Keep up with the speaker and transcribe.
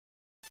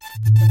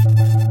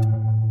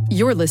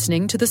You're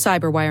listening to the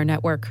Cyberwire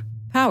Network,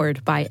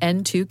 powered by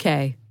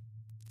N2K.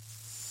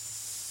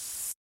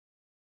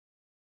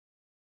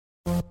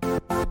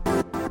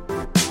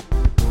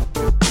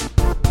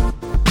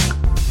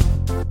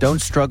 Don't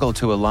struggle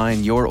to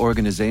align your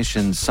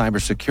organization's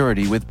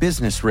cybersecurity with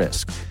business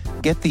risk.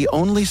 Get the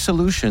only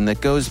solution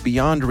that goes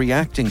beyond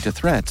reacting to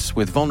threats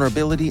with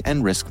vulnerability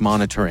and risk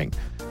monitoring.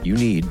 You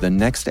need the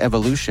next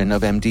evolution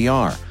of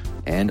MDR,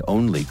 and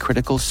only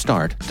Critical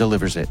Start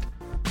delivers it.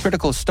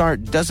 Critical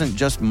Start doesn't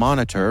just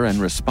monitor and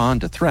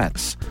respond to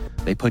threats.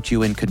 They put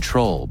you in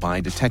control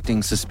by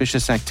detecting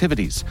suspicious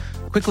activities,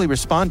 quickly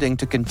responding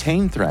to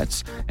contain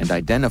threats, and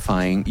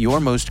identifying your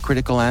most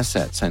critical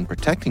assets and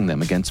protecting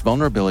them against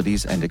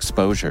vulnerabilities and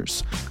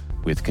exposures.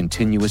 With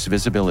continuous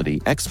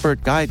visibility,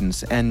 expert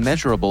guidance, and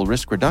measurable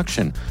risk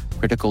reduction,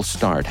 Critical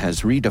Start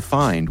has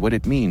redefined what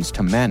it means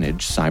to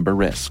manage cyber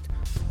risk.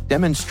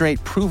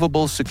 Demonstrate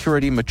provable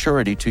security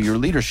maturity to your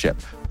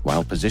leadership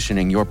while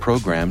positioning your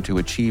program to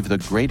achieve the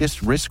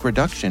greatest risk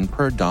reduction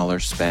per dollar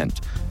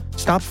spent.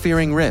 Stop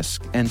fearing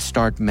risk and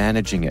start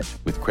managing it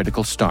with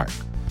Critical Start.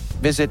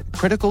 Visit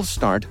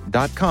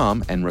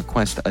criticalstart.com and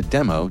request a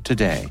demo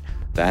today.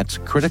 That's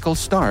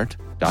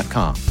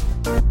criticalstart.com.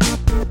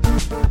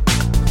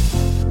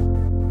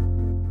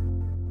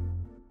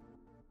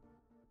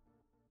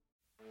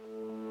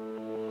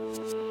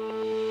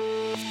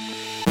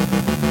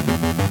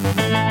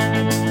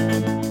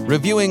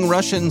 Reviewing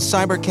Russian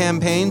cyber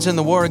campaigns in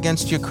the war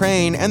against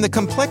Ukraine and the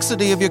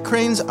complexity of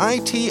Ukraine's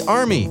IT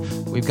army.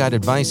 We've got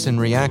advice and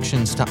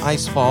reactions to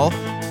ICEFALL.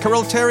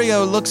 Carol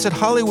Theriault looks at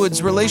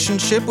Hollywood's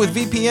relationship with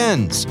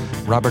VPNs.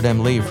 Robert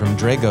M. Lee from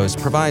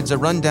Dragos provides a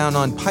rundown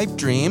on Pipe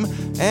Dream.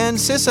 And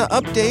CISA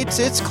updates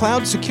its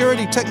cloud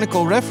security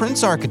technical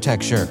reference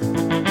architecture.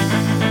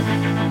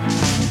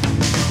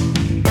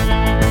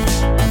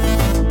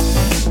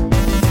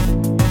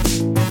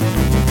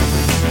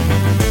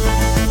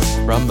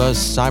 From the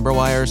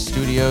Cyberwire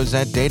studios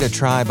at Data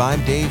Tribe,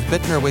 I'm Dave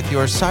Bittner with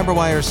your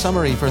Cyberwire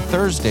summary for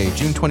Thursday,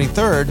 June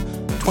 23rd,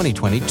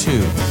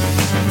 2022.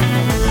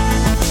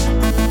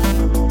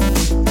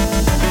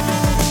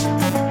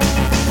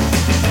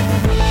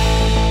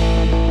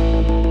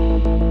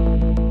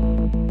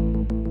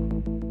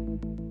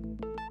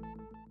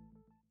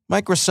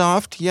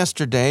 Microsoft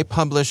yesterday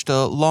published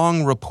a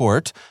long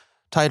report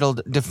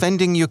titled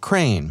Defending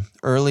Ukraine: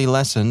 Early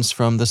Lessons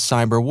from the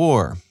Cyber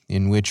War,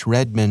 in which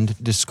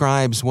Redmond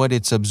describes what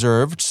it's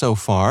observed so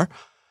far.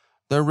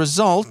 The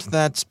result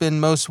that's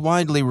been most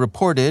widely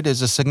reported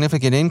is a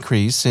significant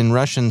increase in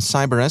Russian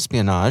cyber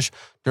espionage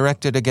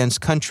directed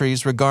against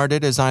countries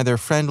regarded as either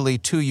friendly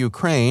to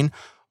Ukraine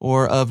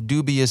or of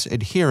dubious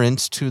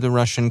adherence to the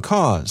Russian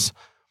cause.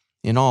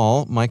 In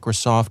all,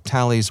 Microsoft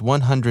tallies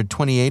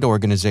 128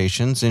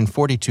 organizations in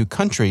 42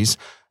 countries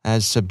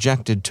as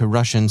subjected to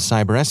Russian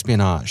cyber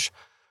espionage.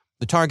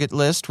 The target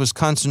list was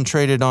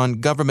concentrated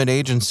on government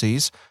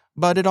agencies,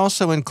 but it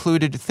also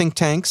included think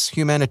tanks,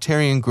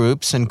 humanitarian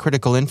groups, and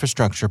critical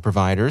infrastructure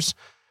providers.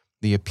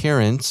 The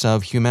appearance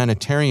of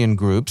humanitarian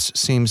groups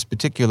seems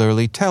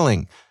particularly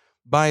telling.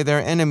 By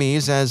their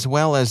enemies as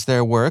well as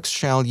their works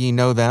shall ye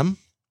know them,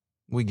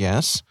 we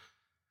guess.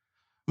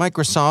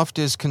 Microsoft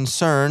is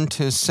concerned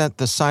to set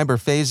the cyber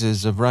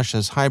phases of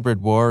Russia's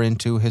hybrid war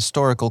into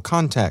historical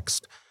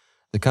context.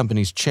 The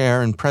company's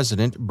chair and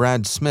president,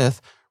 Brad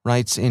Smith,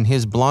 writes in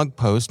his blog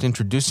post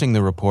introducing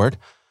the report,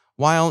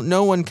 "While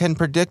no one can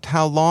predict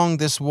how long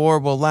this war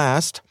will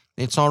last,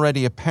 it's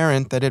already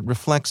apparent that it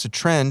reflects a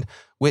trend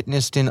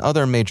witnessed in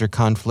other major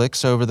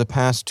conflicts over the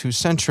past 2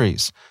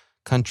 centuries.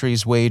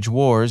 Countries wage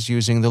wars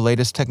using the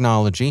latest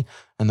technology,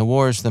 and the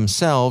wars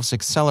themselves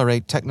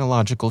accelerate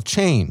technological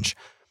change.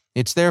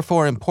 It's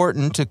therefore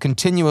important to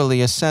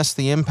continually assess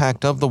the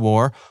impact of the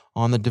war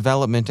on the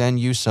development and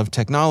use of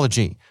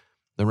technology.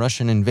 The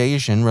Russian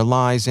invasion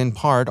relies in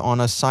part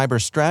on a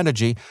cyber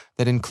strategy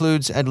that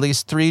includes at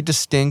least 3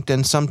 distinct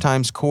and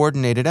sometimes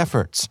coordinated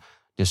efforts: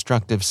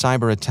 destructive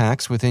cyber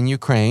attacks within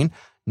Ukraine,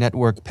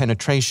 network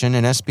penetration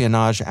and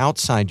espionage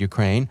outside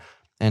Ukraine,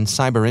 and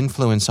cyber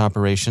influence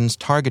operations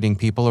targeting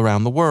people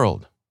around the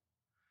world."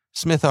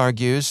 Smith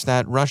argues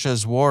that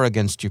Russia's war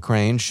against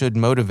Ukraine should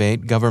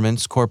motivate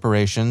governments,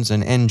 corporations,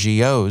 and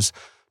NGOs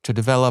to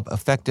develop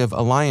effective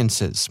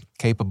alliances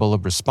capable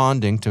of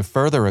responding to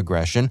further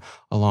aggression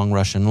along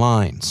Russian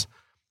lines.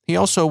 He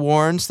also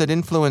warns that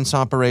influence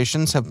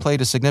operations have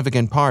played a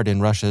significant part in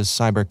Russia's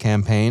cyber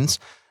campaigns,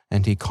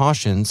 and he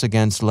cautions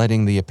against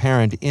letting the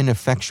apparent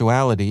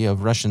ineffectuality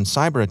of Russian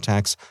cyber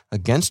attacks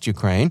against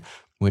Ukraine,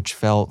 which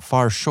fell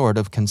far short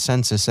of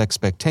consensus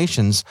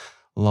expectations,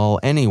 lull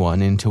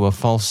anyone into a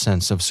false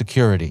sense of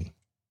security.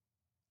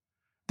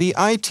 The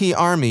IT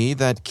army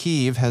that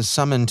Kyiv has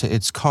summoned to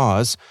its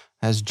cause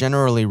has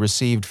generally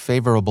received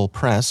favorable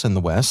press in the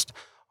West,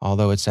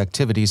 although its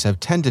activities have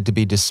tended to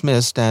be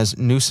dismissed as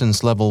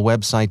nuisance-level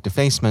website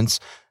defacements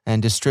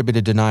and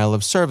distributed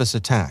denial-of-service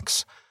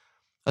attacks.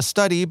 A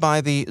study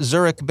by the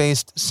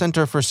Zurich-based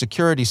Center for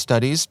Security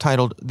Studies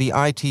titled The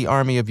IT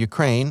Army of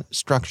Ukraine: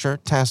 Structure,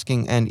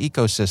 Tasking, and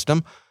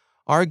Ecosystem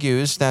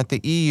argues that the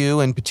EU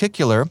in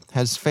particular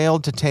has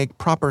failed to take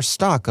proper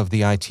stock of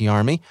the IT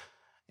Army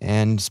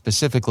and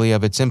specifically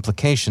of its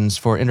implications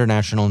for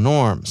international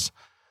norms.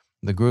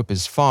 The group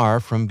is far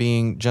from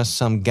being just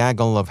some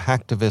gaggle of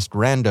hacktivist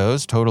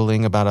randos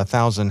totaling about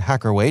 1,000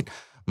 hackerweight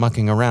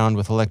mucking around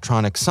with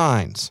electronic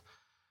signs.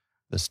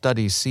 The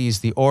study sees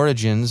the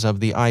origins of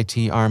the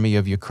IT Army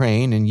of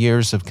Ukraine in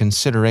years of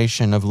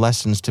consideration of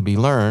lessons to be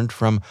learned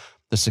from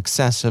the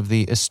success of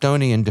the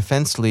Estonian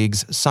Defense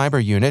League's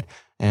cyber unit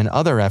and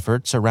other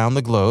efforts around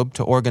the globe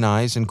to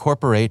organize,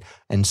 incorporate,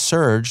 and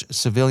surge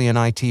civilian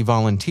IT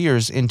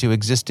volunteers into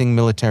existing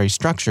military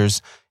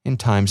structures in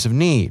times of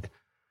need.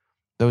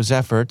 Those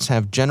efforts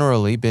have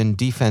generally been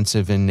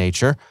defensive in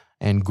nature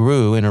and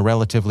grew in a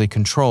relatively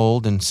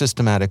controlled and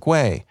systematic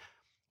way.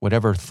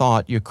 Whatever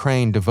thought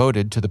Ukraine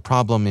devoted to the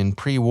problem in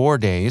pre-war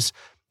days,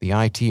 the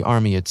IT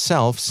Army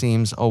itself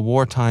seems a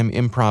wartime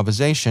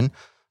improvisation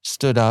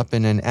stood up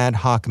in an ad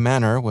hoc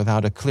manner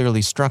without a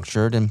clearly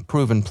structured and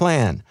proven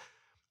plan.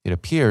 It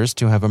appears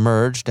to have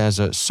emerged as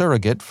a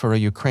surrogate for a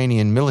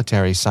Ukrainian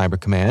military cyber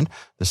command,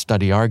 the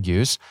study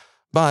argues,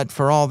 but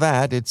for all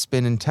that, it's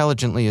been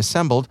intelligently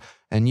assembled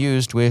and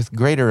used with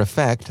greater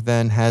effect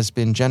than has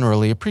been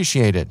generally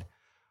appreciated.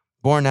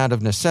 Born out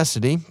of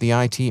necessity, the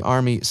IT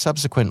Army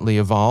subsequently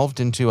evolved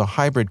into a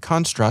hybrid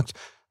construct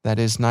that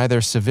is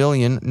neither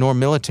civilian nor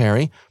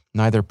military,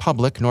 neither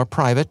public nor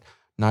private,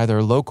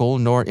 neither local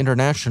nor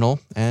international,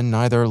 and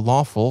neither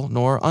lawful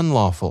nor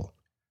unlawful.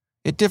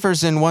 It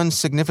differs in one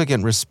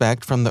significant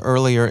respect from the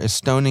earlier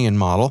Estonian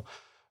model.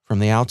 From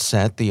the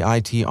outset, the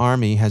IT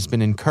Army has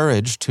been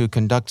encouraged to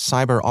conduct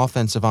cyber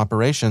offensive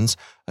operations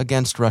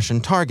against Russian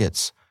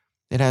targets.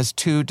 It has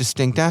two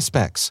distinct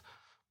aspects.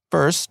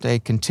 First, a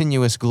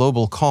continuous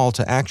global call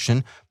to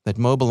action that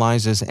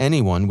mobilizes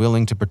anyone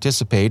willing to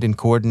participate in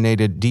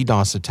coordinated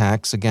DDoS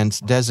attacks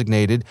against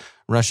designated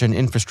Russian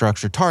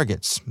infrastructure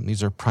targets.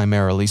 These are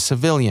primarily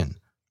civilian.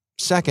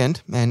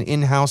 Second, an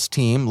in-house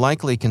team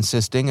likely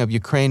consisting of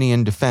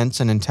Ukrainian defense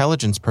and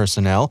intelligence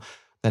personnel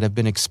that have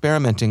been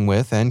experimenting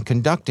with and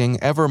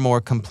conducting ever more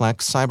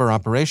complex cyber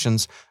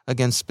operations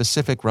against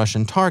specific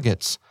Russian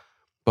targets.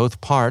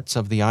 Both parts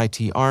of the IT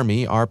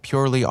Army are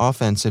purely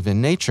offensive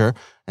in nature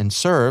and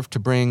serve to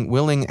bring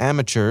willing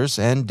amateurs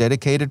and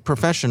dedicated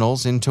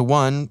professionals into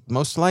one,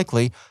 most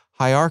likely,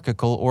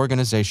 hierarchical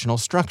organizational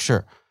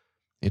structure.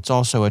 It's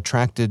also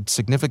attracted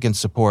significant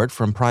support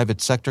from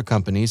private sector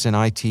companies in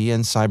IT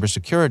and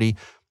cybersecurity,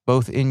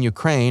 both in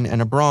Ukraine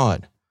and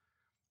abroad.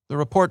 The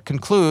report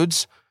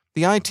concludes,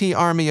 the IT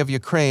Army of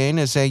Ukraine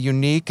is a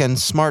unique and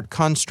smart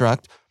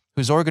construct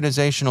whose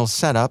organizational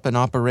setup and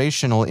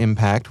operational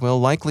impact will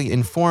likely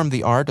inform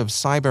the art of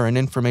cyber and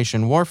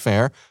information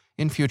warfare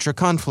in future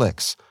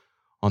conflicts.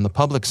 On the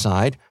public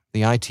side,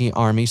 the IT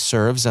Army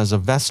serves as a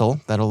vessel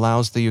that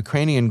allows the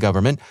Ukrainian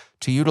government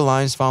to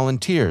utilize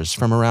volunteers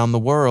from around the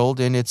world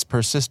in its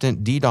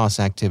persistent DDoS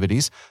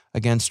activities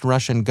against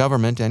Russian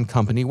government and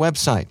company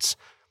websites.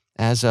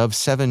 As of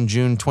 7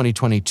 June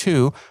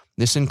 2022,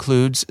 this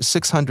includes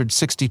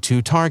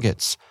 662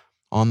 targets.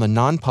 On the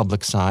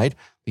non-public side,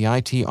 the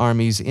IT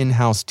Army's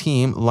in-house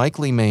team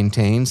likely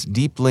maintains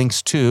deep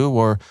links to,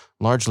 or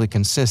largely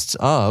consists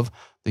of,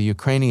 the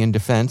Ukrainian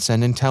defense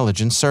and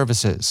intelligence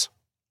services.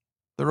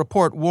 The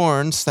report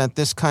warns that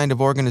this kind of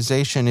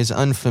organization is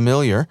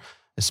unfamiliar,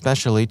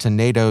 especially to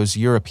NATO's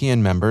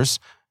European members,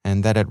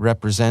 and that it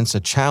represents a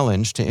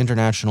challenge to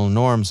international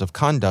norms of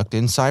conduct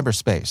in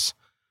cyberspace.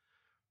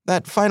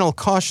 That final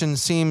caution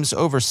seems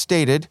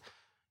overstated.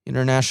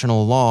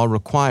 International law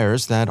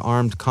requires that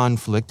armed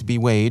conflict be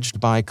waged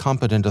by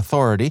competent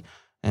authority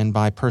and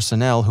by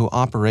personnel who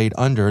operate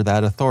under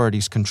that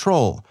authority's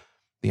control.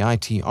 The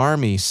IT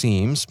Army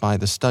seems, by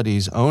the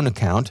study's own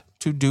account,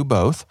 to do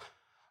both.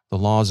 The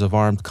laws of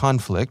armed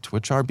conflict,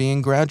 which are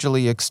being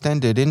gradually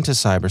extended into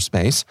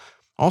cyberspace,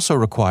 also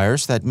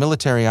requires that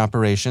military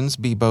operations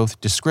be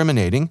both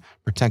discriminating,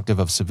 protective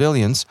of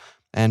civilians,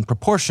 and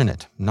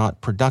proportionate,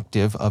 not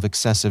productive of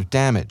excessive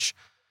damage.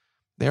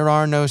 There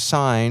are no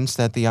signs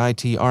that the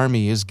IT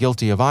Army is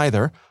guilty of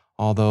either,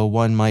 although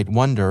one might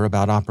wonder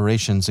about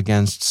operations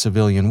against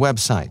civilian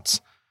websites.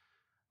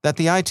 That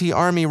the IT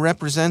Army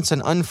represents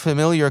an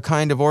unfamiliar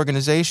kind of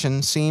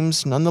organization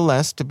seems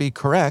nonetheless to be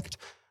correct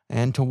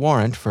and to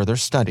warrant further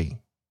study.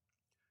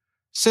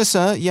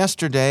 CISA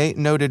yesterday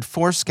noted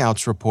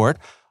Forescout's report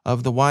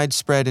of the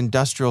widespread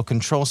industrial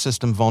control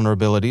system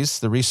vulnerabilities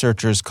the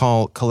researchers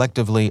call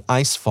collectively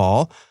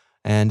ICEFALL,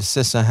 and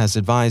CISA has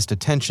advised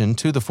attention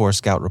to the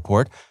Forescout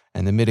report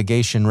and the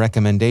mitigation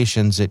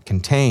recommendations it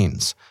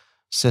contains.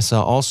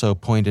 CISA also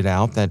pointed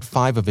out that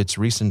 5 of its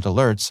recent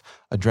alerts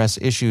address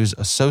issues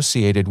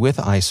associated with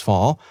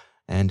ICEFALL,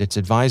 and its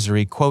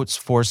advisory quotes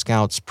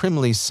Forescout's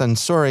primly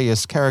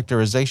censorious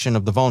characterization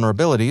of the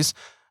vulnerabilities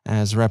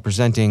as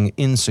representing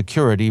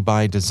insecurity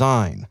by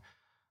design.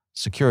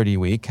 Security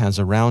Week has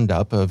a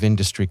roundup of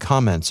industry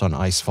comments on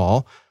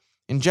ICEFALL.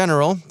 In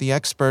general, the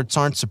experts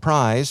aren't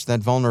surprised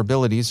that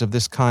vulnerabilities of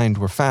this kind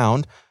were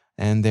found,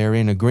 and they're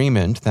in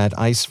agreement that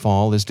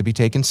ICEFALL is to be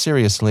taken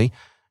seriously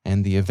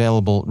and the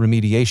available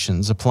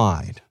remediations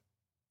applied.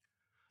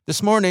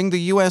 This morning,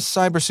 the U.S.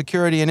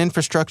 Cybersecurity and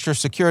Infrastructure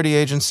Security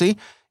Agency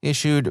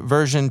issued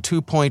version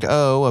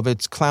 2.0 of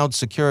its Cloud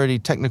Security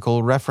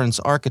Technical Reference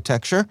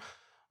Architecture.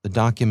 The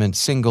document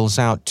singles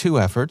out two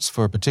efforts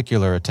for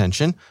particular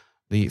attention: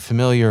 the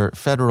familiar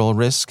Federal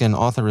Risk and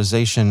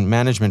Authorization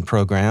Management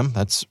Program,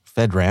 that's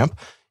FedRAMP,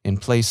 in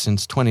place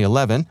since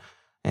 2011,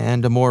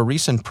 and a more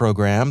recent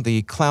program,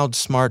 the Cloud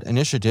Smart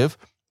Initiative,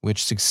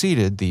 which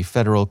succeeded the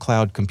federal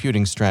cloud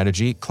computing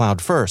strategy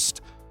Cloud First.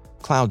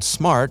 Cloud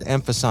Smart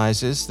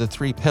emphasizes the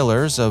three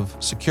pillars of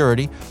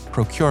security,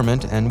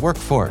 procurement, and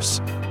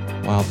workforce.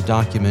 While the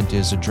document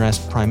is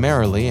addressed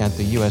primarily at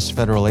the U.S.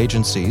 federal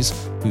agencies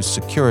whose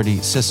security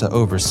CISA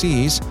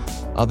oversees,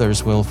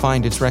 others will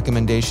find its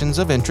recommendations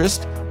of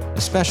interest,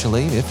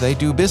 especially if they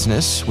do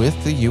business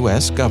with the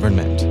U.S.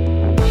 government.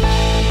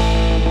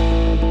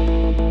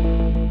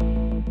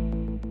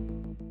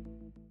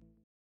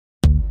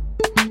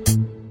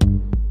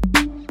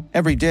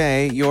 Every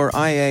day, your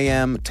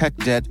IAM tech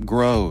debt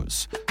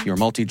grows. Your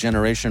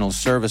multi-generational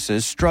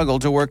services struggle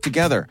to work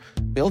together.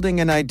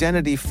 Building an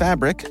identity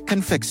fabric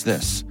can fix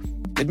this.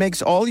 It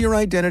makes all your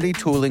identity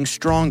tooling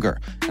stronger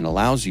and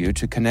allows you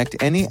to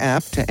connect any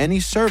app to any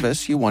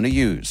service you want to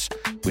use,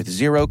 with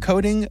zero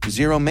coding,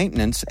 zero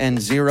maintenance, and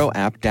zero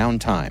app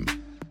downtime.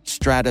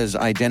 Strata's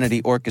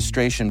identity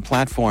orchestration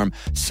platform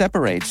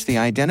separates the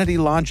identity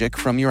logic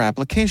from your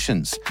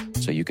applications,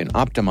 so you can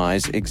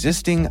optimize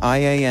existing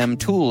IAM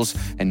tools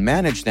and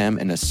manage them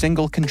in a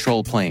single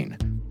control plane.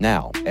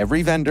 Now,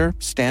 every vendor,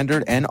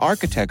 standard, and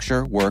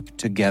architecture work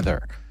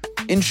together.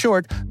 In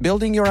short,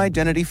 building your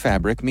identity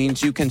fabric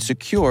means you can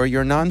secure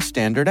your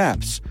non-standard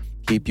apps,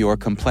 keep your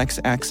complex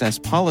access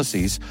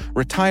policies,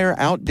 retire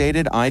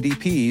outdated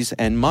IDPs,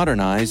 and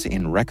modernize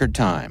in record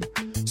time.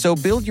 So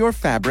build your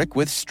fabric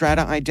with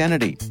Strata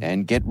Identity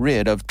and get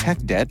rid of tech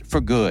debt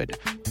for good.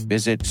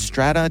 Visit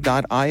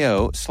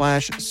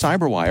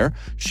strata.io/cyberwire,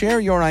 share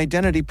your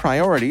identity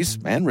priorities,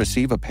 and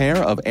receive a pair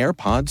of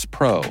AirPods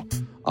Pro.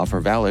 Offer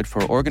valid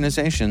for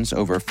organizations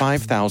over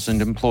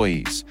 5,000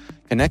 employees.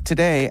 Connect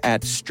today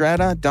at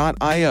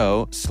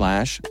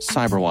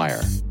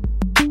strata.io/cyberwire.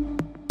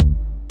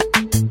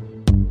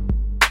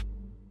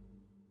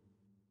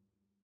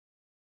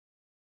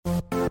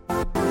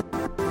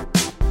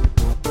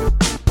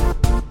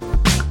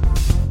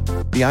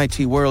 The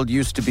IT world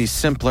used to be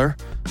simpler.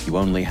 You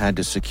only had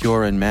to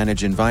secure and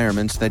manage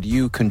environments that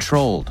you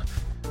controlled.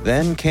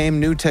 Then came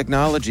new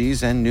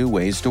technologies and new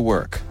ways to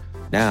work.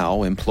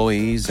 Now,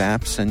 employees,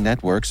 apps, and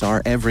networks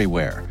are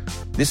everywhere.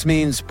 This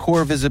means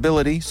poor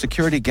visibility,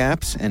 security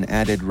gaps, and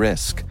added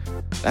risk.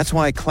 That's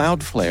why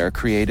Cloudflare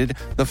created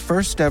the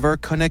first-ever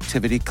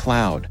connectivity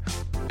cloud.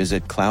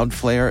 Visit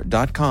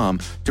cloudflare.com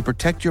to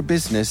protect your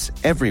business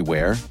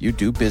everywhere you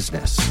do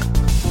business.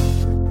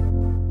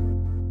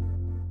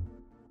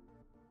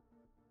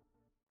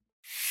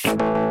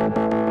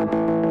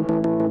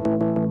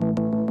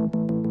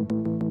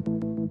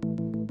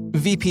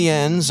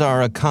 VPNs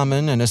are a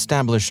common and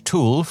established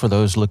tool for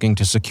those looking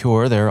to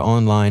secure their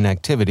online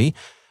activity,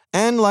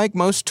 and like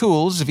most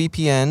tools,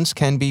 VPNs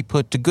can be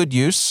put to good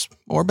use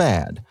or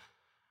bad.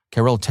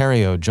 Carol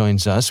Theriault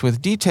joins us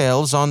with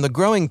details on the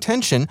growing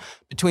tension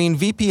between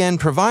VPN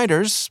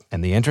providers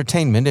and the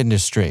entertainment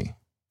industry.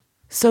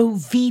 So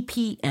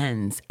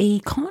VPNs, a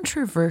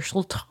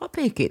controversial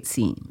topic, it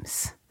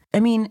seems. I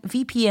mean,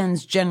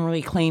 VPNs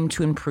generally claim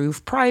to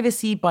improve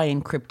privacy by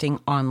encrypting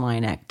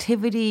online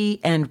activity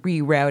and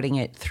rerouting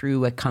it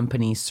through a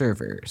company's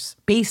servers,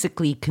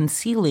 basically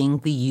concealing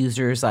the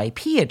user's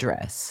IP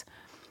address.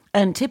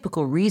 And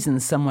typical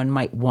reasons someone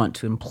might want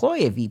to employ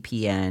a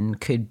VPN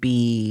could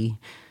be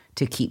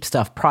to keep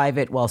stuff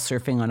private while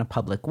surfing on a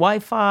public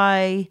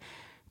Wi-Fi,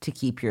 to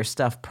keep your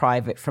stuff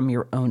private from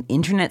your own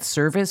internet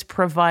service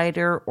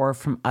provider or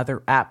from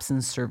other apps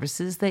and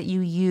services that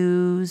you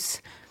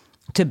use,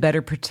 to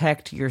better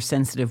protect your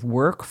sensitive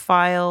work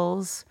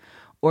files,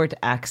 or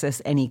to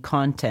access any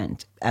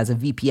content, as a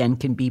VPN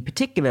can be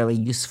particularly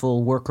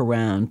useful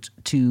workaround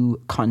to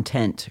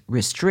content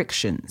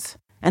restrictions.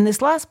 And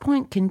this last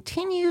point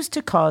continues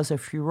to cause a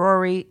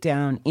furore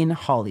down in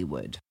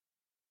Hollywood.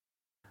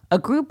 A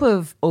group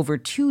of over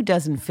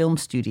 24 film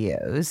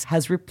studios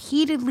has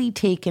repeatedly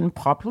taken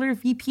popular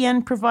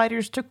VPN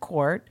providers to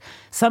court,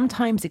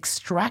 sometimes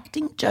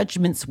extracting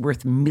judgments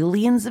worth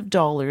millions of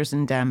dollars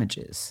in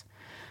damages.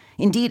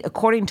 Indeed,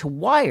 according to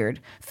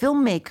Wired,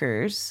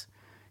 filmmakers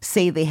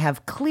say they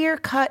have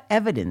clear-cut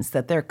evidence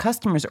that their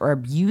customers are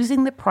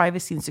abusing the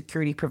privacy and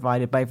security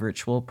provided by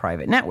virtual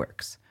private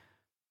networks.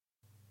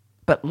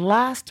 But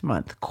last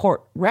month,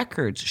 court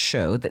records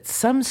show that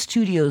some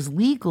studios'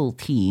 legal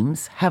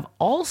teams have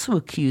also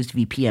accused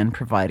VPN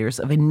providers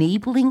of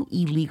enabling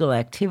illegal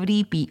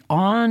activity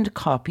beyond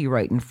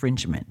copyright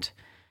infringement.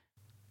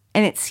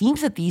 And it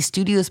seems that these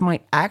studios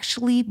might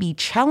actually be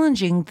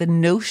challenging the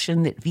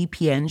notion that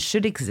VPNs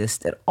should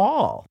exist at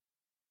all.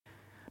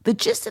 The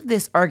gist of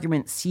this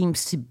argument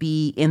seems to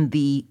be in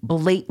the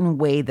blatant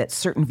way that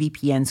certain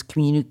VPNs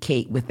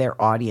communicate with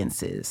their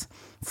audiences.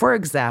 For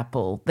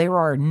example, there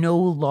are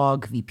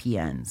no-log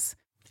VPNs.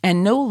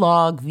 And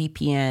no-log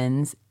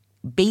VPNs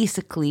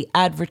basically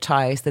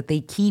advertise that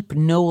they keep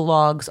no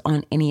logs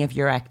on any of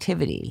your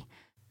activity.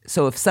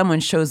 So if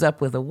someone shows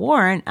up with a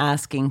warrant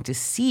asking to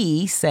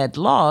see said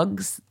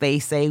logs, they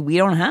say, we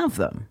don't have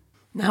them.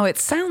 Now, it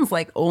sounds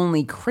like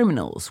only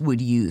criminals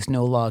would use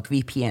no-log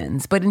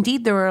VPNs, but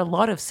indeed there are a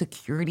lot of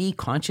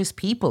security-conscious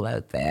people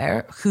out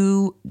there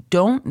who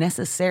don't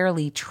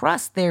necessarily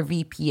trust their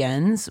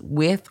VPNs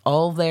with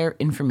all their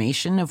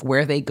information of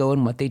where they go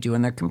and what they do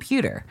on their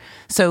computer.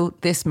 So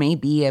this may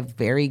be a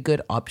very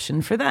good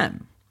option for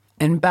them.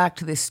 And back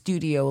to the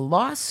studio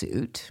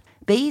lawsuit,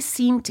 they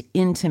seem to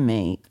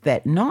intimate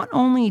that not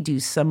only do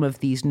some of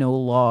these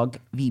no-log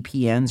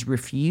VPNs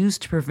refuse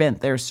to prevent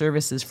their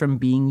services from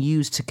being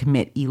used to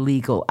commit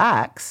illegal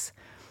acts,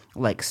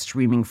 like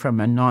streaming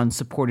from a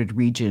non-supported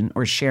region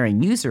or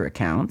sharing user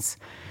accounts,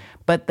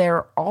 but there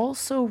are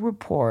also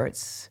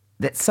reports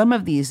that some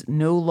of these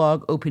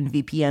no-log open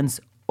VPNs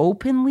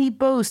openly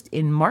boast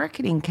in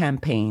marketing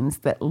campaigns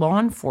that law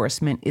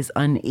enforcement is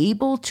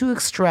unable to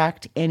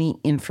extract any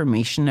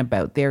information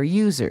about their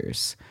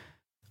users.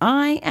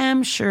 I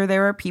am sure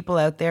there are people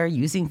out there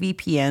using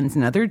VPNs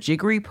and other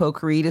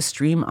jiggery-pokery to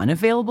stream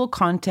unavailable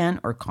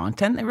content or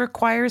content that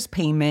requires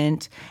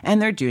payment,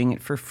 and they're doing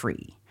it for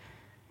free.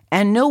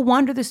 And no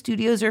wonder the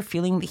studios are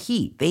feeling the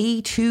heat.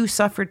 They too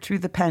suffered through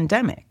the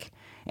pandemic.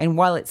 And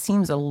while it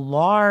seems a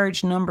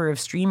large number of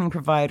streaming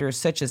providers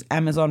such as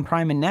Amazon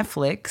Prime and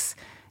Netflix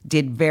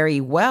did very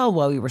well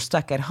while we were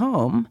stuck at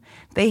home,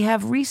 they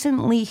have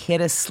recently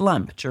hit a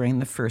slump during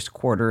the first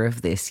quarter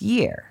of this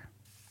year.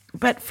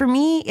 But for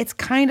me, it's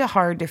kind of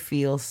hard to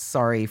feel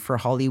sorry for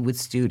Hollywood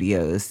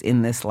studios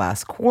in this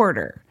last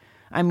quarter.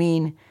 I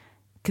mean,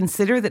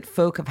 consider that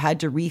folk have had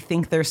to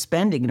rethink their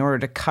spending in order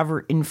to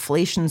cover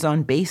inflations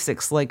on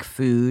basics like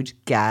food,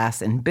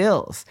 gas, and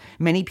bills.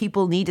 Many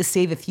people need to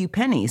save a few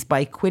pennies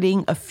by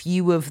quitting a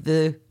few of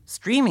the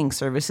streaming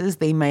services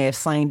they may have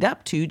signed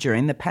up to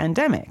during the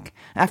pandemic.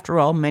 After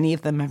all, many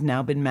of them have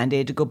now been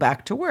mandated to go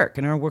back to work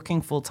and are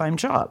working full-time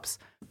jobs.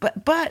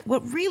 But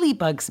what really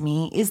bugs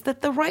me is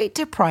that the right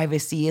to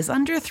privacy is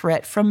under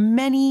threat from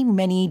many,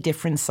 many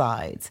different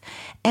sides.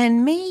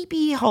 And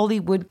maybe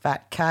Hollywood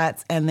fat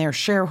cats and their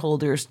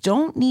shareholders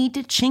don't need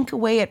to chink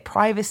away at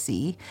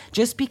privacy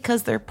just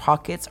because their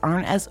pockets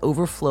aren't as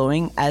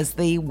overflowing as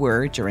they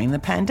were during the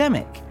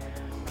pandemic.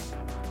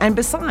 And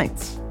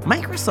besides,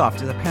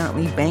 Microsoft is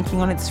apparently banking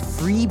on its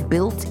free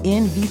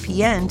built-in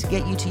VPN to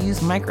get you to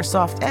use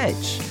Microsoft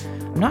Edge.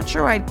 I'm not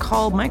sure I'd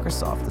call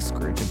Microsoft the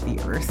scourge of the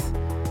earth.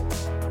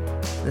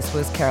 This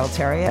was Carol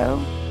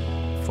Theriault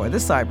for the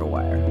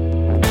Cyberwire.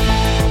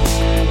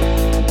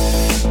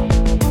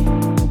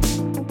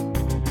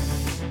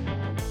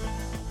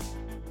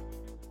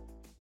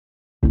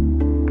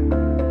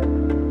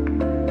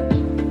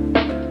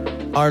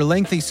 Are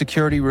lengthy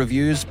security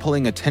reviews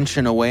pulling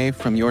attention away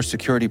from your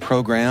security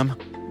program?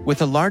 With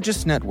the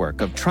largest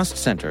network of trust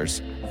centers,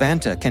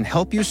 Vanta can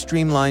help you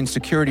streamline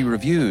security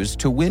reviews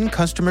to win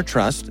customer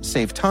trust,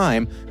 save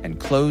time, and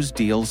close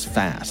deals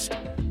fast.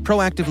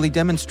 Proactively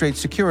demonstrate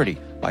security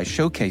by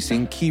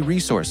showcasing key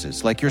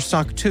resources like your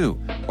SOC 2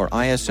 or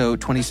ISO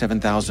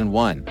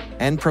 27001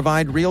 and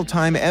provide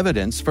real-time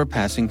evidence for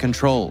passing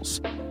controls.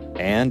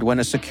 And when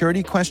a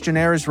security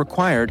questionnaire is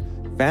required,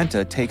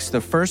 Vanta takes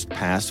the first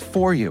pass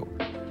for you.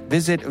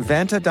 Visit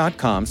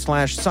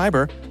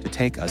vanta.com/cyber to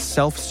take a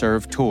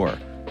self-serve tour.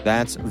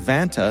 That's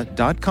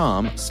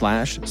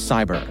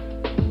vanta.com/cyber.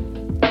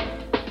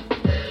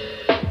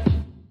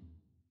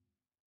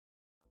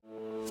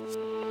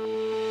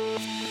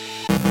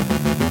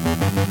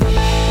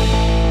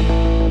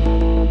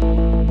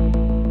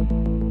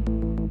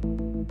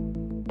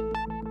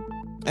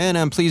 And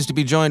I'm pleased to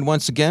be joined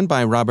once again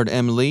by Robert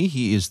M. Lee.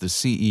 He is the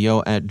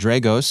CEO at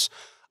Dragos.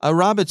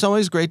 Rob, it's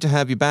always great to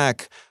have you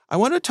back. I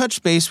want to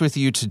touch base with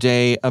you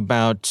today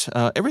about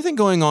everything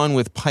going on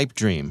with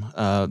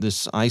PipeDream,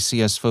 this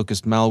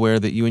ICS-focused malware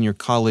that you and your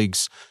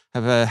colleagues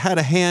have had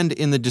a hand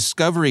in the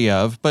discovery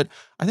of. But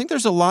I think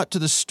there's a lot to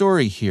the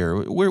story here.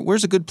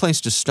 Where's a good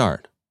place to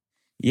start?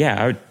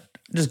 Yeah, I would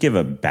just give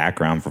a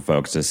background for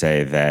folks to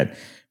say that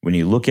when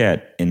you look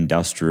at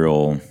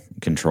industrial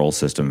control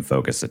system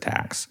focused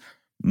attacks,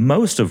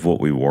 most of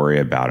what we worry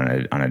about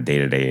on a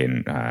day-to-day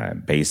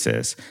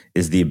basis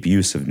is the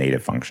abuse of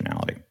native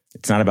functionality.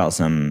 It's not about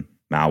some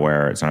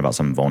malware. It's not about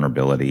some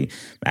vulnerability.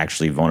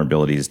 Actually,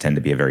 vulnerabilities tend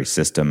to be a very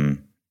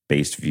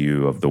system-based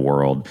view of the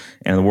world.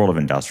 And in the world of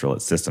industrial,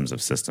 it's systems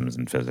of systems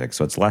in physics.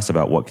 So it's less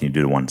about what can you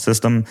do to one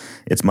system.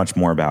 It's much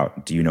more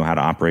about, do you know how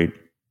to operate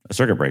a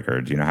circuit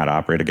breaker? Do you know how to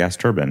operate a gas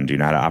turbine? Do you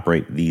know how to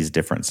operate these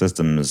different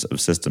systems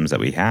that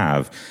we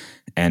have?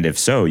 And if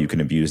so, you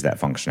can abuse that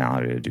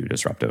functionality to do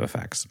disruptive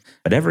effects.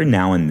 But every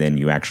now and then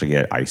you actually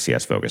get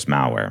ICS-focused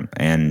malware.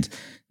 And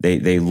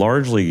they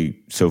largely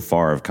so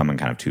far have come in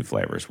kind of two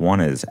flavors.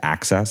 One is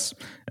access.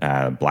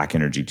 Black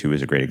Energy 2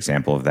 is a great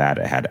example of that.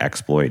 It had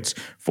exploits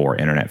for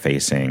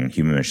internet-facing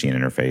human-machine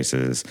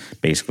interfaces,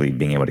 basically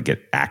being able to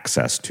get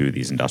access to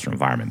these industrial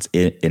environments.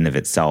 It in of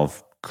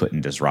itself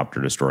couldn't disrupt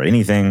or destroy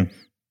anything,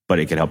 but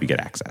it could help you get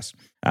access.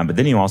 But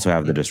then you also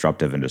have the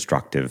disruptive and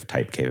destructive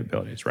type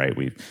capabilities, right?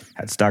 We've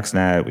had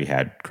Stuxnet, we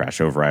had Crash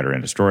Override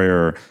and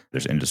Destroyer,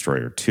 there's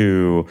Destroyer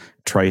 2,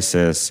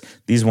 Trisis.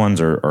 These ones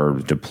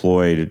are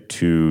deployed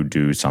to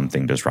do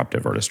something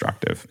disruptive or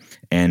destructive.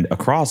 And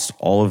across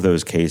all of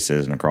those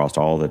cases and across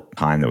all the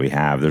time that we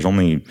have, there's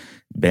only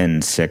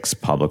been 6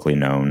 publicly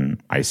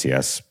known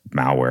ICS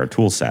malware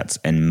tool sets,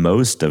 and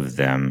most of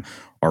them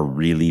are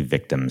really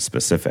victim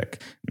specific.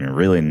 You're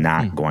really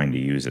not going to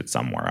use it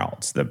somewhere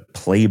else. The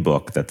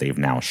playbook that they've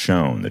now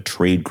shown, the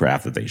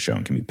tradecraft that they've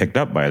shown can be picked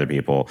up by other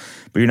people,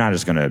 but you're not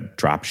just going to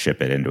drop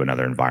ship it into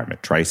another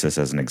environment. Trisis,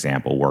 as an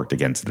example, worked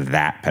against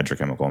that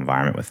petrochemical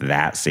environment with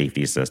that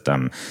safety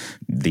system.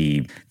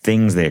 The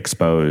things they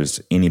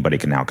exposed, anybody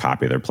can now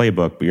copy their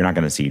playbook, but you're not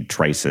going to see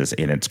Trisis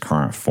in its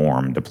current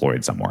form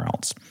deployed somewhere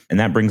else.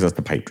 And that brings us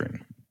to Pipe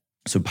Dream.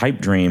 So Pipe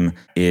Dream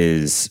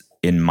is,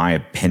 in my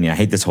opinion, I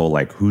hate this whole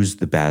who's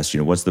the best,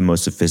 what's the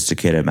most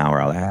sophisticated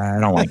malware? I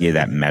don't like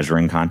that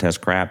measuring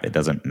contest crap. It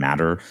doesn't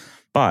matter.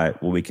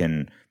 But what we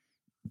can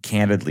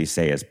candidly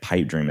say is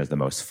Pipe Dream is the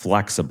most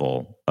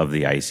flexible of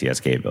the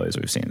ICS capabilities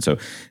we've seen. So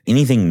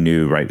anything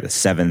new, right? The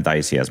 7th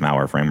ICS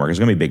malware framework is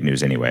going to be big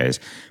news anyways.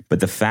 But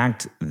the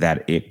fact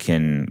that it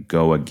can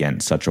go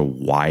against such a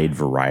wide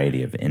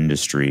variety of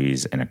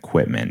industries and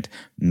equipment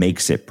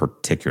makes it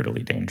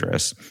particularly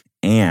dangerous.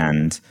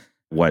 And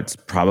what's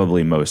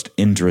probably most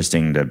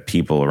interesting to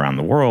people around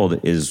the world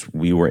is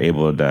we were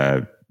able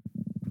to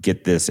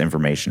get this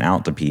information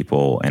out to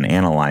people and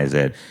analyze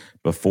it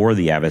before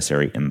the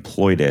adversary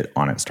employed it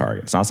on its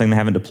target. It's not saying they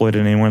haven't deployed it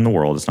anywhere in the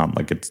world. It's not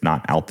like it's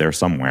not out there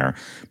somewhere,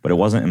 but it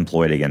wasn't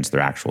employed against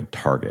their actual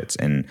targets.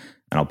 And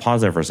I'll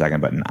pause there for a second,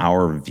 but in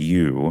our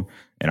view,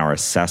 in our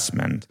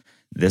assessment,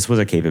 this was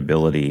a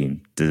capability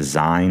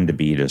designed to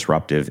be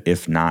disruptive,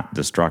 if not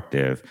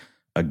destructive,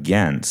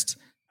 against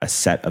a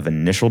set of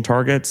initial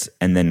targets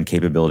and then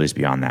capabilities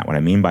beyond that. What I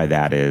mean by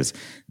that is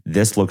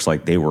this looks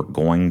like they were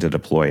going to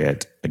deploy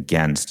it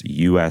against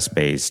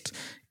US-based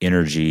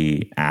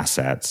energy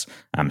assets,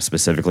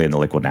 specifically in the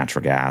liquid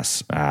natural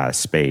gas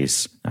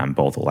space,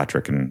 both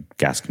electric and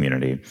gas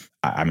community.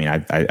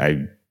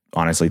 I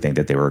honestly think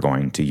that they were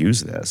going to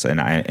use this.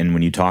 And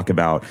when you talk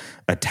about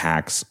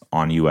attacks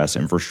on US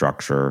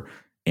infrastructure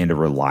in a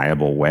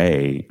reliable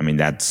way,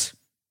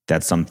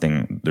 that's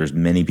something, there's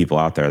many people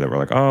out there that were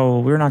like, oh,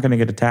 we're not going to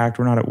get attacked.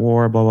 We're not at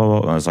war, blah, blah,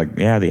 blah. And I was like,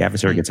 yeah, the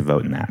adversary gets a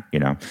vote in that,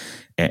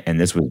 And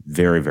this was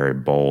very, very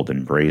bold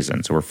and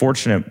brazen. So we're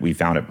fortunate we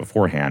found it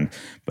beforehand,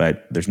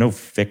 but there's no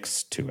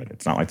fix to it.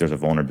 It's not like there's a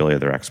vulnerability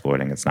they're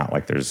exploiting. It's not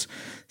like there's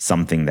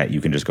something that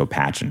you can just go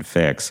patch and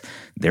fix.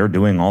 They're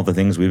doing all the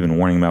things we've been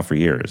warning about for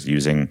years,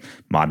 using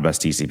Modbus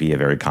TCP, a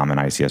very common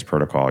ICS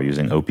protocol,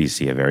 using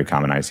OPC, a very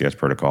common ICS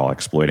protocol,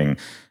 exploiting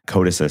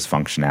code assist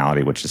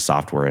functionality, which is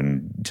software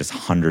in just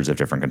hundreds of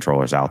different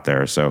controllers out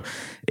there. So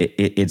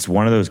it's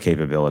one of those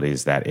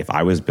capabilities that if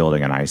I was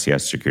building an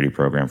ICS security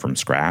program from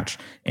scratch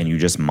and you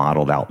just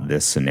modeled out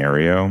this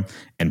scenario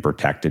and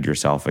protected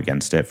yourself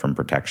against it from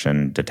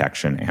protection,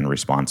 detection, and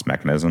response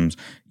mechanisms,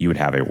 you would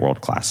have a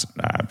world-class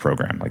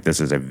program. Like,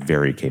 this is a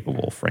very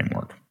capable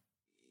framework.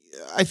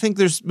 I think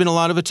there's been a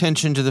lot of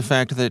attention to the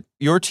fact that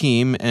your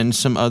team and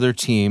some other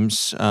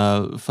teams,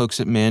 folks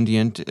at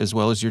Mandiant, as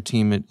well as your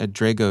team at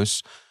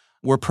Dragos,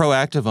 were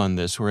proactive on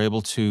this. We're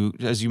able to,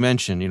 as you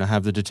mentioned,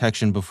 have the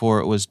detection before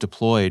it was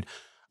deployed.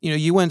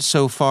 You went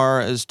so far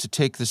as to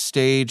take the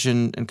stage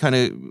and kind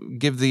of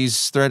give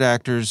these threat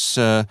actors,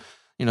 a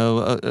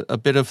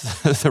bit of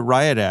the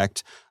riot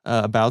act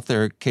about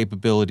their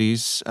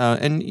capabilities,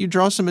 and you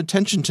draw some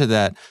attention to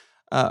that.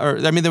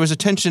 There was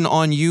attention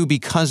on you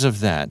because of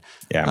that.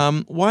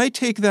 Yeah. Why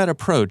take that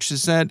approach?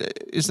 Is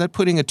that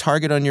putting a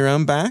target on your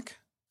own back?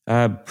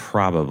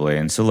 Probably.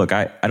 And so, look,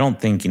 I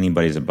don't think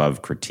anybody's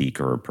above critique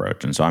or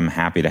reproach. And so I'm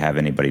happy to have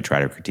anybody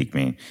try to critique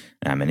me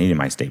in any of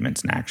my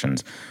statements and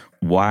actions.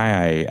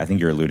 Why I think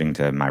you're alluding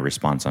to my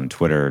response on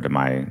Twitter to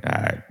my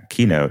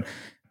keynote.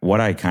 What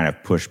I kind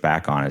of pushed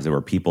back on is there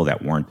were people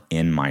that weren't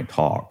in my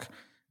talk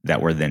that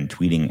were then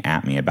tweeting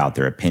at me about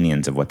their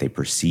opinions of what they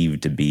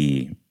perceived to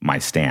be my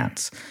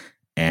stance.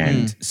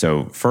 And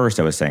so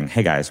first I was saying,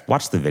 hey guys,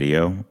 watch the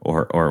video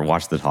or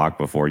watch the talk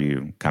before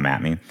you come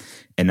at me.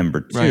 And number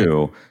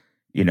two,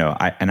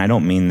 I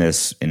don't mean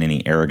this in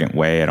any arrogant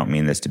way. I don't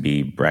mean this to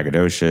be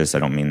braggadocious. I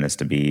don't mean this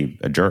to be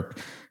a jerk.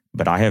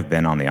 But I have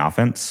been on the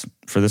offense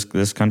for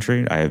this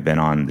country. I have been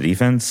on the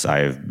defense.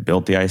 I've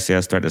built the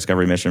ICS threat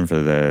discovery mission for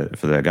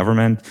the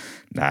government.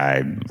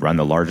 I run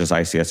the largest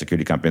ICS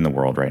security company in the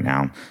world right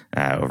now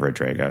over at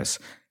Dragos.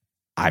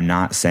 I'm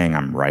not saying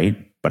I'm right,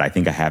 but I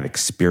think I have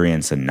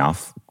experience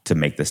enough to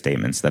make the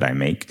statements that I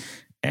make.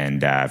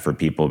 And for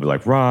people to be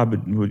like,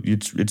 Rob,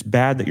 it's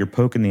bad that you're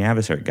poking the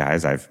adversary.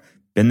 Guys, I've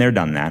been there,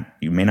 done that.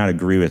 You may not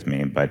agree with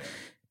me, but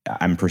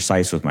I'm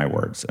precise with my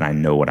words and I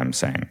know what I'm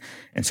saying.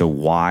 And so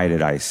why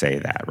did I say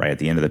that, right? At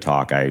the end of the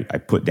talk, I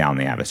put down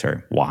the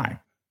adversary. Why?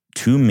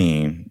 To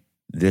me,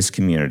 this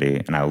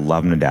community, and I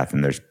love them to death,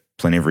 and there's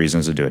plenty of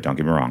reasons to do it, don't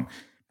get me wrong,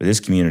 But this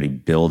community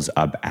builds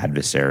up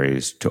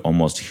adversaries to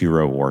almost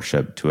hero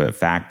worship, to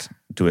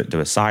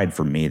a side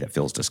for me that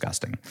feels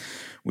disgusting.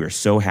 We're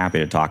so happy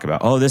to talk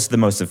about, oh, this is the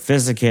most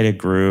sophisticated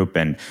group,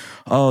 and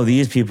oh,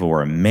 these people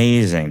were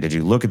amazing. Did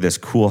you look at this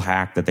cool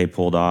hack that they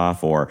pulled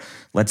off? Or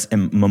let's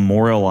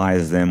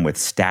memorialize them with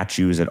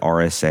statues at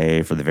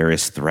RSA for the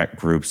various threat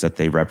groups that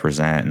they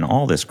represent and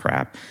all this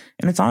crap.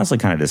 And it's honestly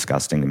kind of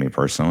disgusting to me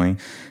personally,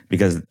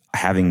 because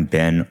having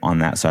been on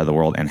that side of the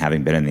world and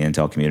having been in the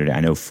Intel community,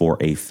 I know for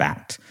a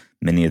fact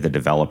many of the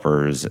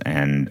developers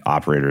and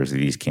operators of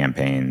these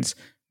campaigns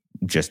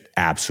just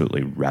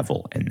absolutely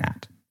revel in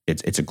that.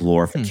 It's a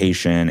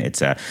glorification.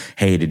 It's a,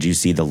 hey, did you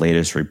see the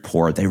latest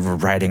report? They were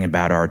writing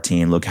about our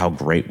team. Look how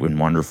great and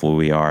wonderful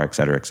we are, et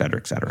cetera, et cetera,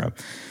 et cetera.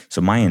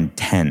 So my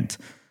intent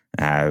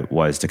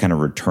was to kind of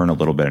return a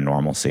little bit of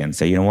normalcy and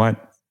say, you know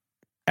what?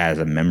 As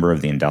a member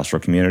of the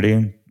industrial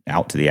community,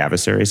 out to the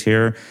adversaries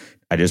here,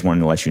 I just wanted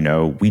to let you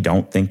know, we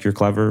don't think you're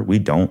clever. We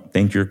don't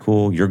think you're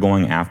cool. You're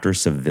going after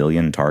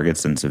civilian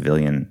targets and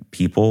civilian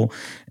people,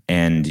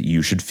 and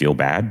you should feel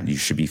bad. You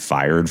should be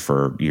fired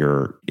for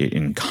your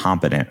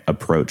incompetent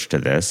approach to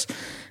this.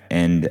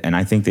 And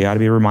I think they ought to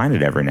be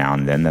reminded every now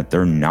and then that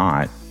they're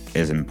not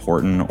as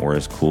important or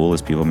as cool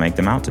as people make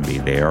them out to be.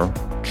 They are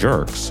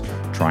jerks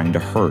trying to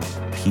hurt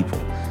people.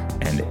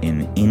 And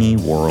in any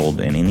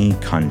world, in any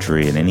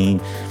country, in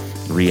any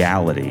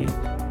reality,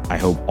 I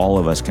hope all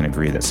of us can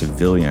agree that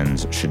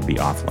civilians should be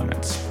off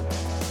limits.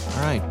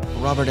 All right.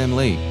 Robert M.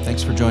 Lee,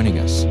 thanks for joining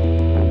us.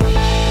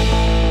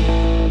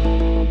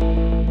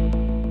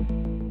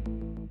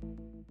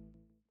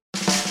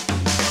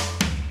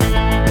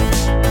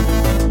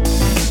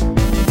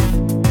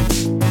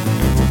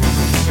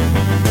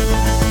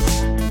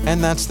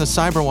 And that's the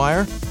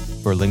Cyberwire.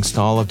 For links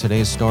to all of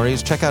today's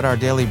stories, check out our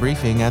daily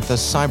briefing at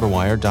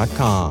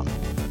thecyberwire.com.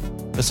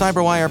 The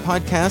Cyberwire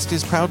podcast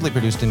is proudly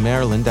produced in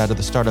Maryland out of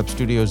the startup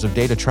studios of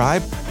Data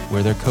Tribe,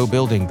 where they're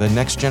co-building the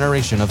next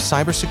generation of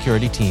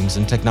cybersecurity teams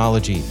and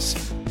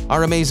technologies.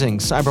 Our amazing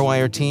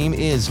Cyberwire team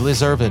is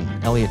Liz Irvin,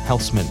 Elliot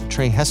Peltzman,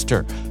 Trey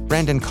Hester,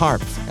 Brandon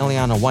Karpf,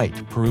 Eliana White,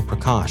 Puru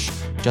Prakash,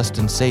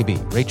 Justin Sabi,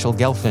 Rachel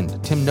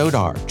Gelfand, Tim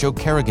Nodar, Joe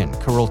Kerrigan,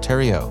 Carol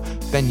Terrio,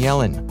 Ben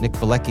Yellen, Nick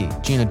Valecki,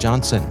 Gina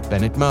Johnson,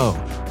 Bennett Moe,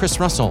 Chris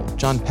Russell,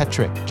 John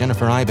Petrick,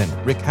 Jennifer Iben,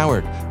 Rick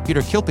Howard,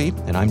 Peter Kilpie,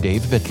 and I'm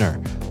Dave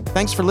Bittner.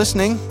 Thanks for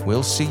listening.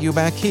 We'll see you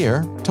back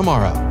here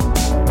tomorrow.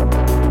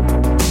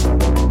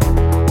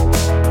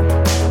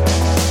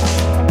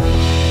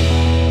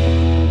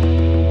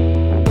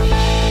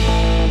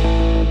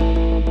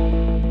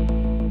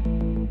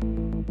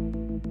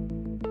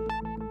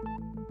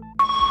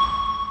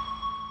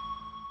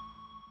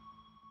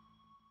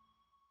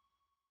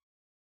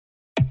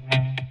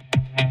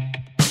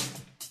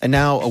 And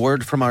now a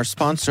word from our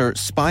sponsor,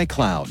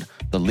 SpyCloud,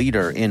 the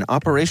leader in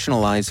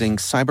operationalizing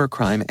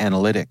cybercrime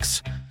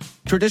analytics.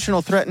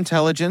 Traditional threat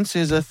intelligence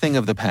is a thing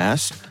of the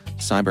past.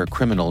 Cyber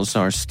criminals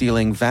are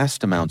stealing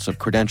vast amounts of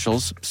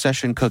credentials,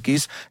 session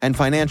cookies, and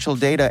financial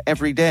data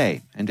every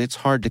day, and it's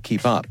hard to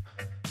keep up.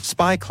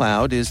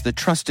 SpyCloud is the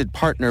trusted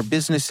partner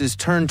businesses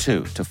turn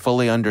to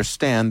fully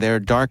understand their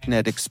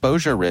darknet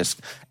exposure risk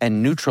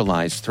and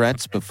neutralize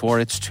threats before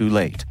it's too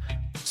late.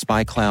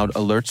 SpyCloud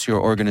alerts your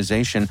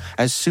organization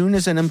as soon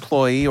as an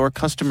employee or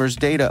customer's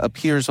data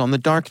appears on the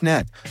dark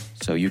net,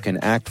 so you can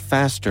act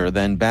faster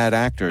than bad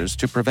actors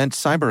to prevent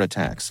cyber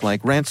attacks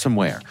like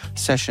ransomware,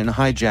 session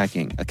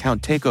hijacking,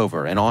 account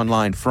takeover, and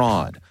online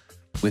fraud.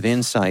 With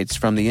insights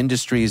from the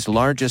industry's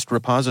largest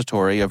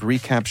repository of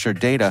recaptured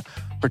data,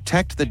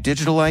 protect the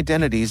digital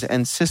identities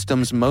and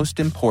systems most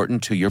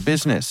important to your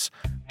business.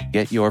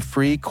 Get your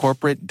free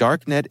corporate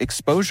darknet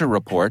exposure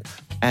report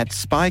at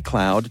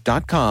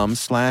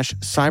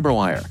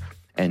spycloud.com/cyberwire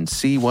and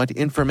see what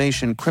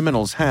information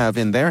criminals have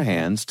in their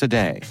hands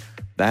today.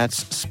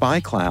 That's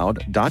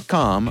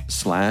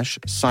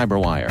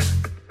spycloud.com/cyberwire.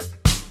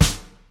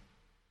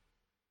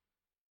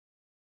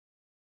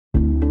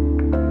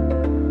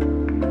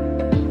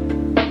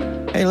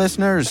 Hey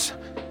listeners,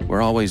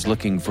 we're always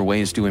looking for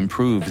ways to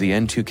improve the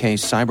N2K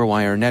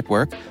Cyberwire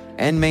network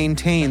and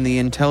maintain the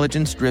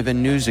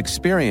intelligence-driven news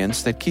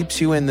experience that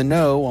keeps you in the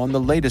know on the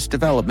latest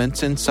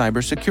developments in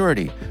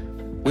cybersecurity.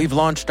 We've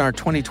launched our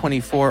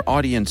 2024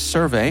 audience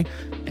survey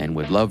and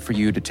would love for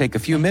you to take a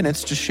few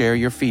minutes to share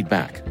your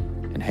feedback.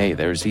 And hey,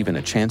 there's even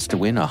a chance to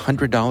win a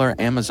 $100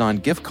 Amazon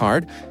gift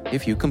card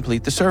if you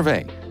complete the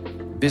survey.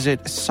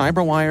 Visit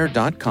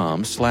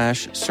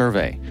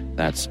cyberwire.com/survey.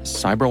 That's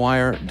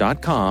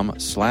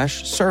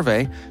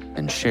cyberwire.com/survey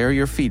and share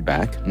your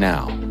feedback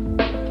now.